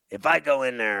 If I go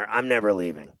in there, I'm never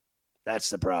leaving. That's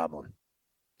the problem.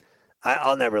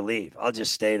 I'll never leave. I'll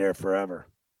just stay there forever.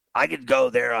 I could go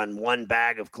there on one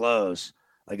bag of clothes,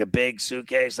 like a big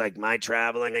suitcase, like my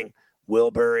traveling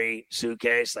Wilbury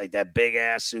suitcase, like that big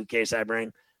ass suitcase I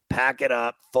bring, pack it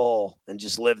up full and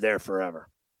just live there forever.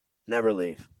 Never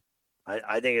leave.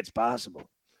 I think it's possible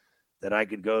that I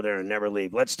could go there and never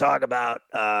leave. Let's talk about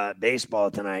baseball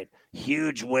tonight.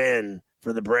 Huge win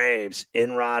for the Braves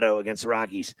in Rado against the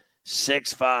Rockies,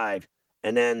 6-5.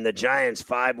 And then the Giants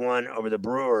 5-1 over the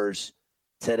Brewers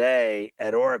today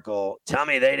at Oracle. Tell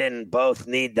me they didn't both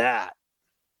need that.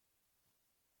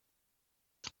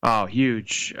 Oh,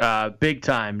 huge. Big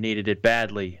time needed it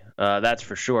badly. That's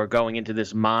for sure. Going into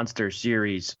this monster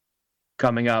series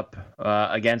coming up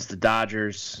against the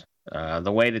Dodgers,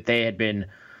 the way that they had been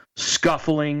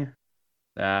scuffling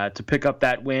to pick up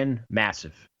that win,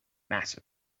 massive. Massive.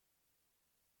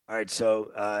 All right,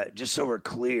 so just so we're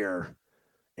clear.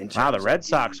 Wow, the Red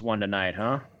Sox won tonight,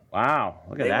 huh? Wow,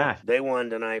 look at that. They won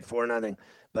tonight 4-0.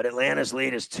 But Atlanta's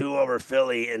lead is 2 over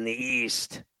Philly in the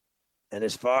East. And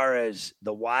as far as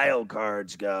the wild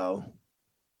cards go,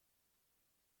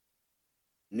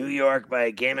 New York by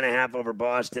a 1.5 over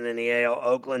Boston in the AL,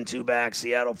 Oakland 2 back,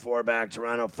 Seattle 4 back,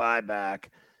 Toronto 5 back.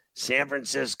 San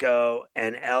Francisco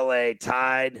and LA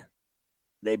tied.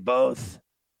 They both,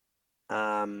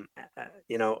 for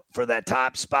that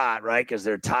top spot, right? Because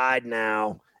they're tied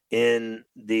now in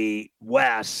the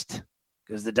West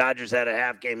because the Dodgers had a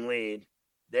half-game lead.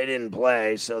 They didn't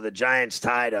play, so the Giants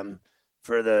tied them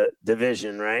for the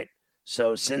division, right?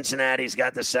 So Cincinnati's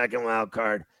got the second wild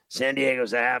card. San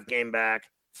Diego's a half-game back.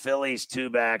 Philly's 2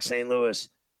 back. St. Louis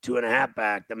 2.5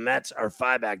 back. The Mets are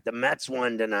 5 back. The Mets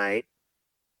won tonight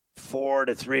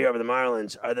 4-3 over the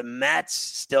Marlins. Are the Mets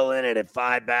still in it at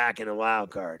 5 back in a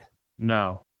wild card?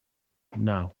 No.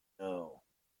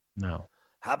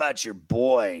 How about your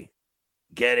boy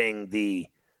getting the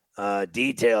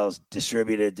details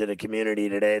distributed to the community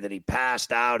today that he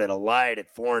passed out at a light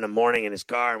at 4 a.m. in his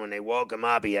car. And when they woke him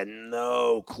up, he had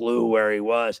no clue where he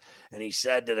was. And he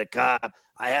said to the cop,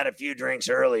 I had a few drinks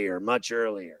earlier, much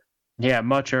earlier. Yeah,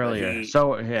 much earlier.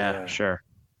 Sure.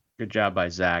 Good job by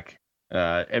Zach.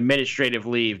 Administrative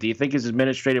leave. Do you think his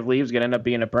administrative leave is going to end up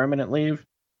being a permanent leave?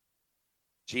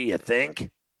 Gee, you think?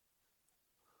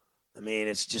 I mean,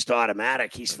 it's just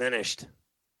automatic. He's finished.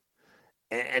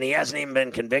 And he hasn't even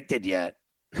been convicted yet.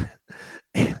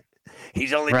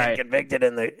 He's only been convicted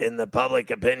in the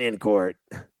public opinion court.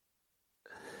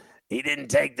 He didn't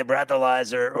take the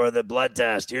breathalyzer or the blood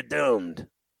test. You're doomed.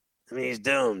 I mean, he's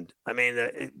doomed. I mean,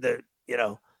 the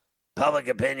public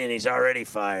opinion, he's already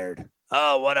fired.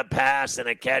 Oh, what a pass and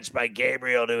a catch by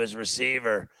Gabriel to his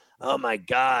receiver. Oh, my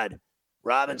God.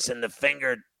 Robinson, the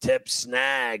fingertip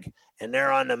snag, and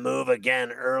they're on the move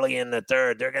again early in the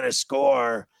third. They're going to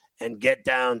score and get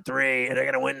down 3, and they're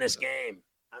going to win this game.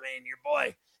 I mean, your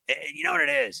boy, you know what it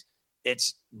is?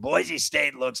 It's Boise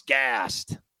State looks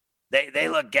gassed. They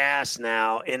look gassed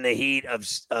now in the heat of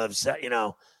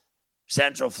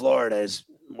Central Florida is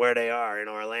where they are in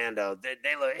Orlando.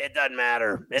 They look. It doesn't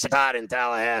matter. It's hot in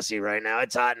Tallahassee right now.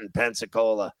 It's hot in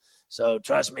Pensacola. So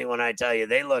trust me when I tell you,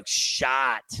 they look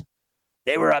shot.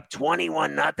 They were up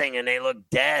 21-0, and they look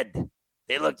dead.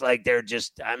 They look like they're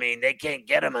just. I mean, they can't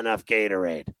get them enough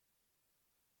Gatorade.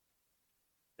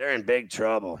 They're in big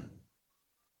trouble.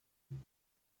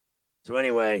 So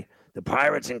anyway, the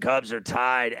Pirates and Cubs are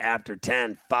tied after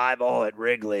 10, 5-5 at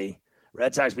Wrigley.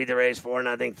 Red Sox beat the Rays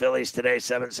 4-0. Phillies today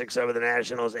 7-6 over the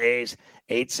Nationals. A's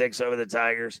 8-6 over the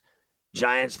Tigers.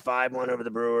 Giants 5-1 over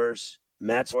the Brewers.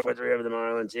 Mets 4-3 over the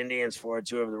Marlins. Indians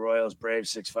 4-2 over the Royals.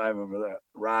 Braves 6-5 over the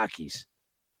Rockies.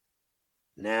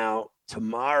 Now,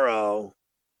 tomorrow,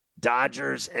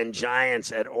 Dodgers and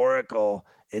Giants at Oracle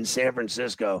in San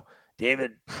Francisco.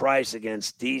 David Price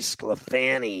against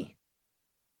DeSclafani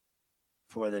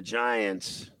for the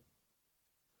Giants.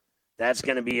 That's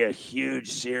going to be a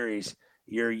huge series.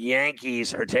 Your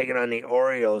Yankees are taking on the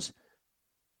Orioles.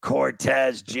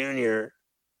 Cortez Jr.,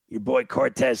 your boy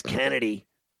Cortez Kennedy,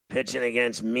 pitching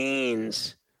against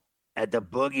Means at the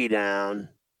Boogie Down.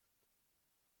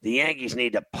 The Yankees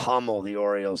need to pummel the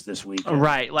Orioles this weekend.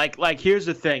 Right. Like here's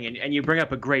the thing, and you bring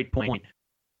up a great point.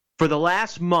 For the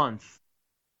last month,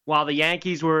 while the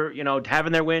Yankees were,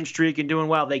 having their win streak and doing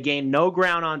well, they gained no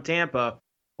ground on Tampa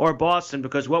or Boston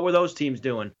because what were those teams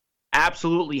doing?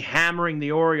 Absolutely hammering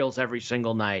the Orioles every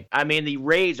single night. I mean, the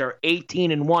Rays are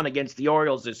 18-1 against the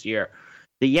Orioles this year.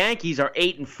 The Yankees are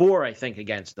 8-4, I think,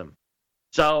 against them.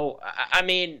 So, I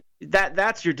mean,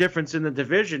 that's your difference in the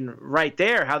division right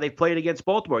there, how they played against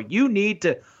Baltimore. You need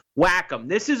to whack them.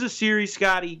 This is a series,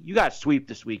 Scotty. You got to sweep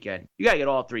this weekend. You got to get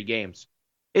all 3 games.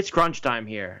 It's crunch time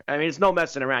here. I mean, it's no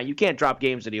messing around. You can't drop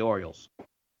games to the Orioles.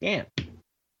 Can't.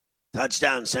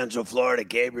 Touchdown, Central Florida.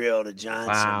 Gabriel to Johnson.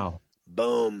 Wow.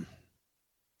 Boom.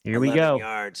 Here we go.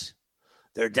 Yards.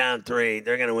 They're down 3.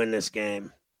 They're going to win this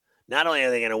game. Not only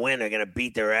are they going to win, they're going to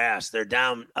beat their ass. They're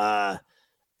down.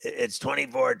 It's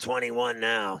 24-21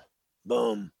 now.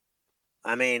 Boom.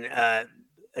 I mean,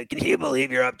 can you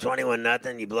believe you're up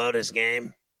 21-0? You blow this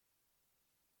game.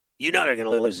 You know they're going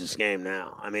to lose this game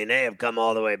now. I mean, they have come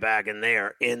all the way back, and they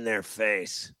are in their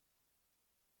face.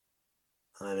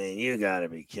 I mean, you got to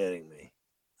be kidding me.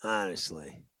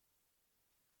 Honestly.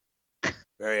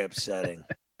 Very upsetting.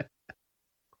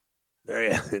 Very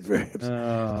upsetting.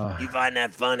 You find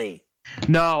that funny?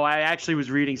 No, I actually was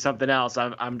reading something else.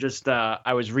 I'm just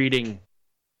I was reading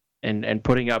and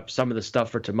putting up some of the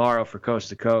stuff for tomorrow for Coast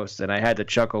to Coast, and I had to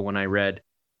chuckle when I read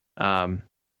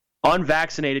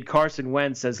unvaccinated Carson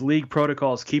Wentz says league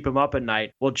protocols keep him up at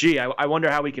night. Well, gee, I wonder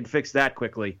how we can fix that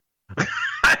quickly.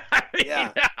 I mean,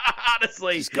 yeah.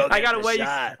 Honestly, I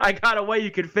got a way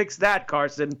you can fix that,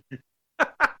 Carson.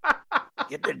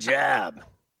 Get the jab.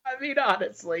 I mean,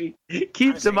 honestly,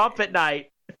 keeps him up at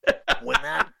night.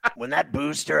 when that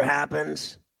booster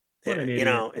happens,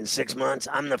 in 6 months,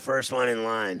 I'm the first one in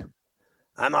line.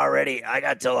 I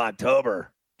got till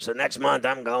October. So next month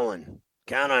I'm going.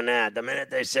 Count on that. The minute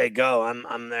they say go,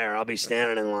 I'm there. I'll be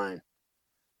standing in line.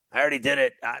 I already did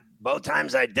it. Both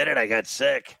times I did it, I got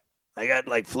sick. I got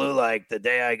flu-like the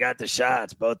day I got the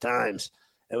shots, both times.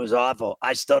 It was awful.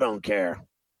 I still don't care.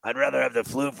 I'd rather have the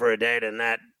flu for a day than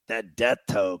that death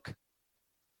toke.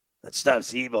 That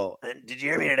stuff's evil. And did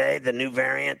you hear me today? The new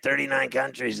variant, 39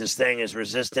 countries, this thing is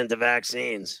resistant to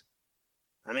vaccines.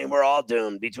 I mean, we're all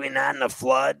doomed. Between that and the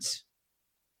floods,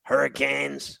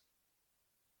 hurricanes,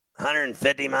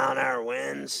 150-mile-an-hour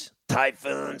winds,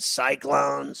 typhoons,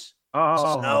 cyclones,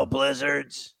 snow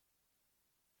blizzards.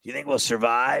 Do you think we'll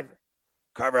survive?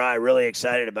 Carver High really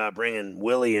excited about bringing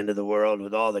Willie into the world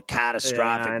with all the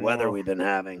catastrophic weather we've been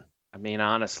having. I mean,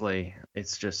 honestly,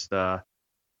 it's just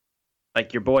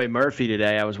like your boy Murphy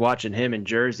today. I was watching him in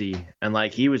Jersey, and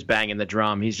he was banging the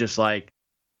drum. He's just like,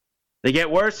 they get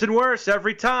worse and worse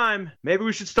every time. Maybe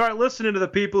we should start listening to the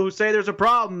people who say there's a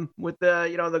problem with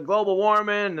the global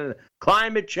warming and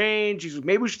climate change.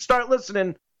 Maybe we should start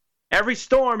listening. Every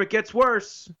storm, it gets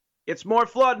worse. It's more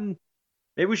flooding.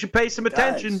 Maybe we should pay some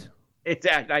attention.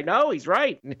 I know, he's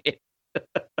right.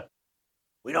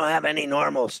 We don't have any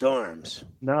normal storms.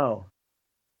 No.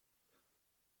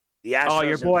 The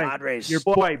Astros and Padres. Your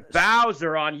boy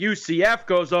Bowser on UCF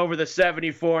goes over the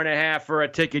 74.5 for a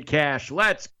ticket cash.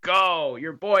 Let's go.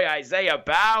 Your boy Isaiah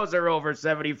Bowser over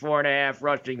 74.5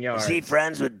 rushing yards. Is he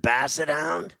friends with Basset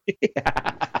Hound?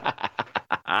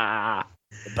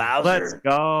 Bowser. Let's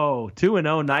go.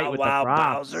 2-0 night with the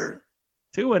props. Bowser.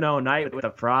 2-0 night with the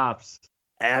props.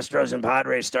 Astros and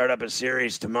Padres start up a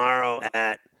series tomorrow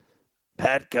at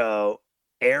Petco.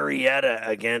 Arrieta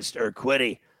against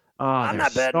Urquidy. Oh, I'm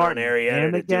not betting on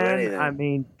Arrieta to do anything. I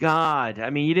mean, God.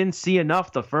 I mean, you didn't see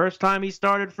enough the first time he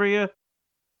started for you.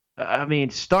 I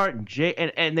mean, starting Jake,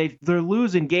 and they're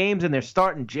losing games, and they're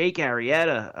starting Jake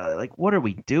Arrieta. Like, what are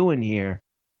we doing here?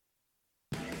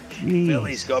 Jeez.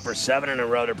 Phillies go for 7 in a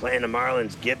row. They're playing the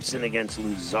Marlins. Gibson against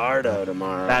Luzardo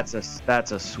tomorrow. That's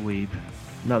a sweep.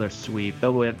 Another sweep.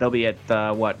 They'll be at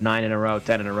 9 in a row,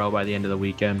 10 in a row by the end of the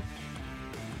weekend.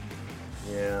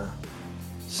 Yeah.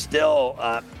 Still,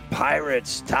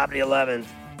 Pirates, top of the 11th,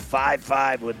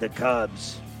 5-5 with the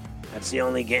Cubs. That's the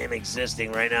only game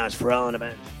existing right now. It's Pharrell on the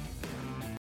bench.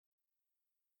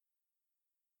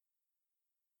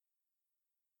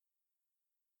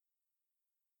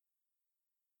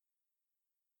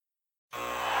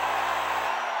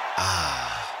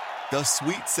 The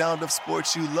sweet sound of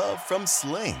sports you love from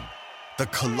Sling. The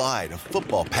collide of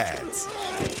football pads.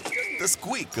 The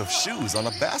squeak of shoes on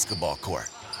a basketball court.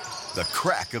 The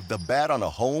crack of the bat on a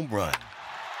home run.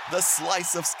 The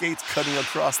slice of skates cutting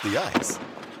across the ice.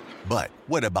 But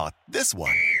what about this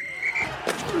one?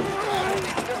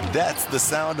 That's the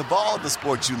sound of all the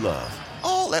sports you love,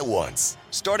 all at once.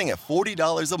 Starting at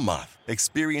 $40 a month.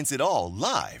 Experience it all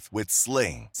live with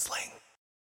Sling.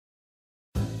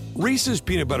 Reese's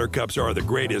peanut butter cups are the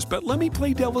greatest, but let me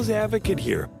play devil's advocate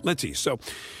here. Let's see. So,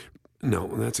 no,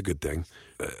 that's a good thing.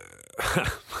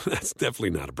 That's definitely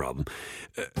not a problem.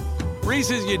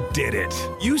 Reese's, you did it.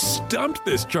 You stumped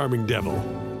this charming devil.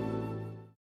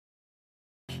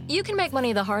 You can make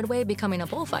money the hard way becoming a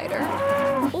bullfighter,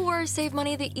 or save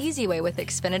money the easy way with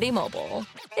Xfinity Mobile.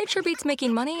 It sure beats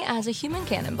making money as a human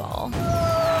cannonball.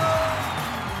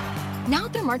 Now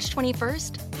through March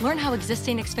 21st, learn how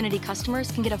existing Xfinity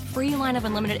customers can get a free line of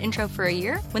unlimited intro for a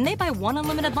year when they buy one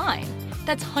unlimited line.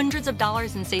 That's hundreds of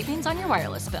dollars in savings on your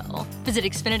wireless bill. Visit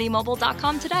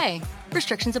XfinityMobile.com today.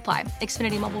 Restrictions apply.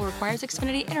 Xfinity Mobile requires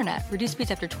Xfinity Internet. Reduced speeds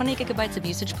after 20 gigabytes of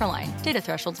usage per line. Data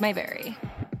thresholds may vary.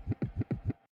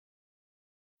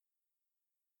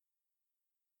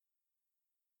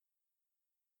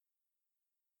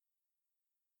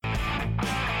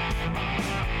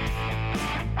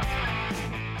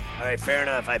 All right, fair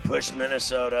enough. I pushed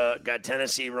Minnesota, got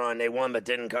Tennessee wrong. They won, but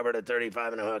didn't cover the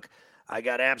 35 and a hook. I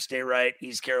got App State right,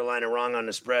 East Carolina wrong on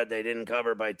the spread. They didn't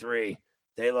cover by 3.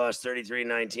 They lost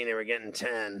 33-19. They were getting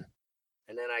 10.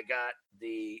 And then I got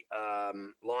the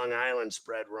Long Island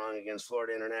spread wrong against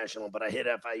Florida International, but I hit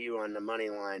FIU on the money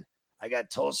line. I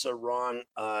got Tulsa wrong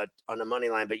on the money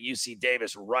line, but UC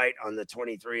Davis right on the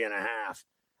 23 and a half.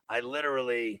 I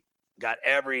literally got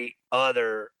every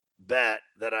other bet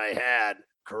that I had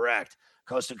correct.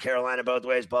 Coastal Carolina both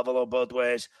ways, Buffalo both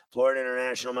ways, Florida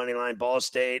International money line, Ball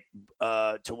State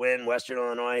to win, Western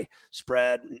Illinois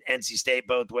spread, NC State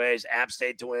both ways, App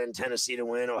State to win, Tennessee to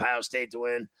win, Ohio State to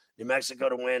win, New Mexico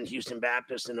to win, Houston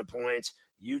Baptist in the points,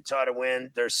 Utah to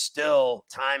win. There's still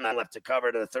time left to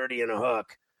cover to 30 and a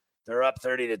hook. They're up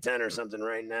 30-10 or something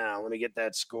right now. Let me get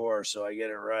that score so I get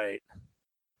it right.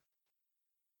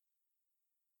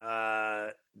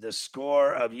 The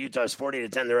score of Utah is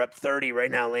 40-10. They're up 30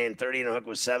 right now, laying 30 and a hook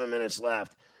with 7 minutes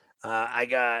left. I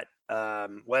got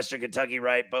Western Kentucky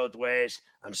right both ways.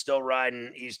 I'm still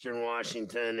riding Eastern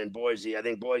Washington and Boise. I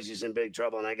think Boise's in big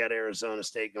trouble, and I got Arizona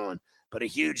State going. But a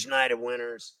huge night of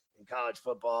winners in college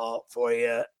football for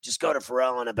you. Just go to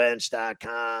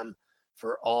PharrellOnTheBench.com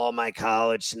for all my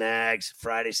college snags,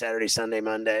 Friday, Saturday, Sunday,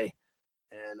 Monday.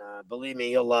 And believe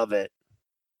me, you'll love it.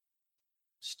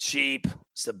 It's cheap.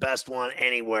 It's the best one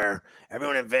anywhere.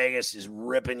 Everyone in Vegas is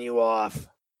ripping you off.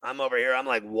 I'm over here. I'm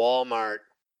like Walmart.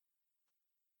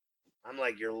 I'm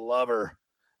like your lover.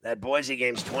 That Boise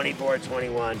game's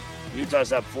 24-21.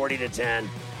 Utah's up 40-10.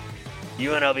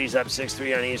 UNLV's up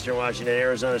 6-3 on Eastern Washington.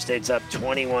 Arizona State's up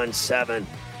 21-7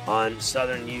 on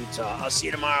Southern Utah. I'll see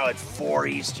you tomorrow at 4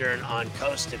 Eastern on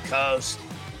Coast to Coast.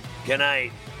 Good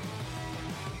night.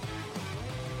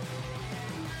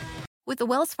 With the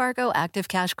Wells Fargo Active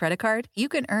Cash Credit Card, you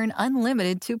can earn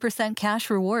unlimited 2% cash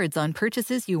rewards on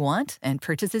purchases you want and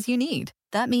purchases you need.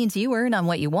 That means you earn on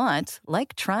what you want,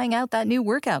 like trying out that new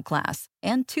workout class,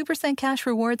 and 2% cash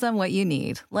rewards on what you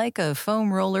need, like a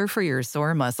foam roller for your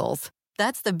sore muscles.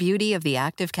 That's the beauty of the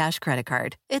Active Cash Credit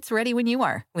Card. It's ready when you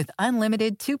are, with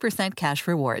unlimited 2% cash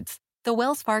rewards. The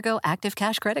Wells Fargo Active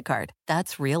Cash Credit Card.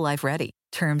 That's real life ready.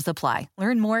 Terms apply.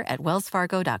 Learn more at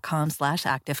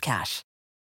wellsfargo.com/activecash.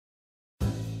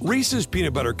 Reese's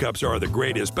peanut butter cups are the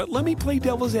greatest, but let me play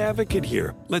devil's advocate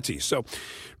here. Let's see. So,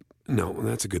 no,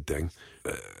 that's a good thing.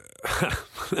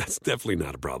 That's definitely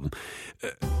not a problem.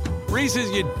 Reese's,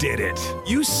 you did it.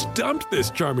 You stumped this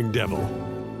charming devil.